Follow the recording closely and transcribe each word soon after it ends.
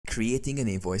Creating an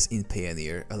invoice in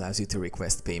Payoneer allows you to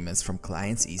request payments from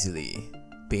clients easily.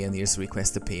 Payoneer's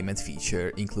Request a Payment feature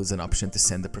includes an option to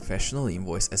send a professional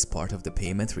invoice as part of the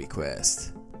payment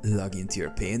request. Log into your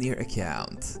Payoneer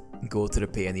account. Go to the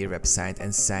Payoneer website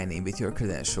and sign in with your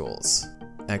credentials.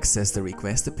 Access the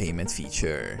Request a Payment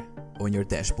feature. On your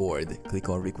dashboard, click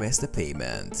on Request a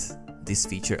Payment. This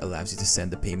feature allows you to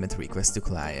send a payment request to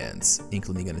clients,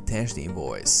 including an attached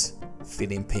invoice.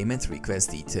 Fill in payment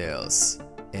request details.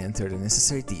 Enter the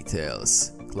necessary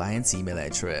details: client's email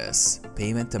address,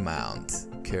 payment amount,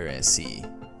 currency,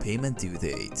 payment due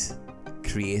date.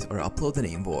 Create or upload an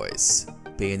invoice.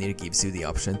 Payoneer gives you the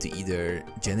option to either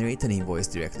generate an invoice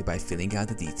directly by filling out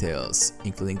the details,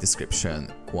 including description,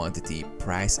 quantity,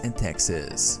 price, and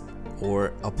taxes,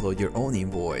 or upload your own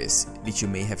invoice, which you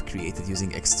may have created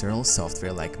using external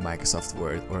software like Microsoft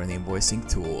Word or an invoicing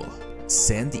tool.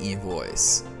 Send the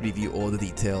invoice. Review all the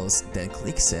details, then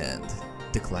click Send.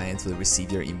 The client will receive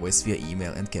your invoice via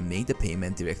email and can make the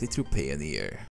payment directly through Payoneer.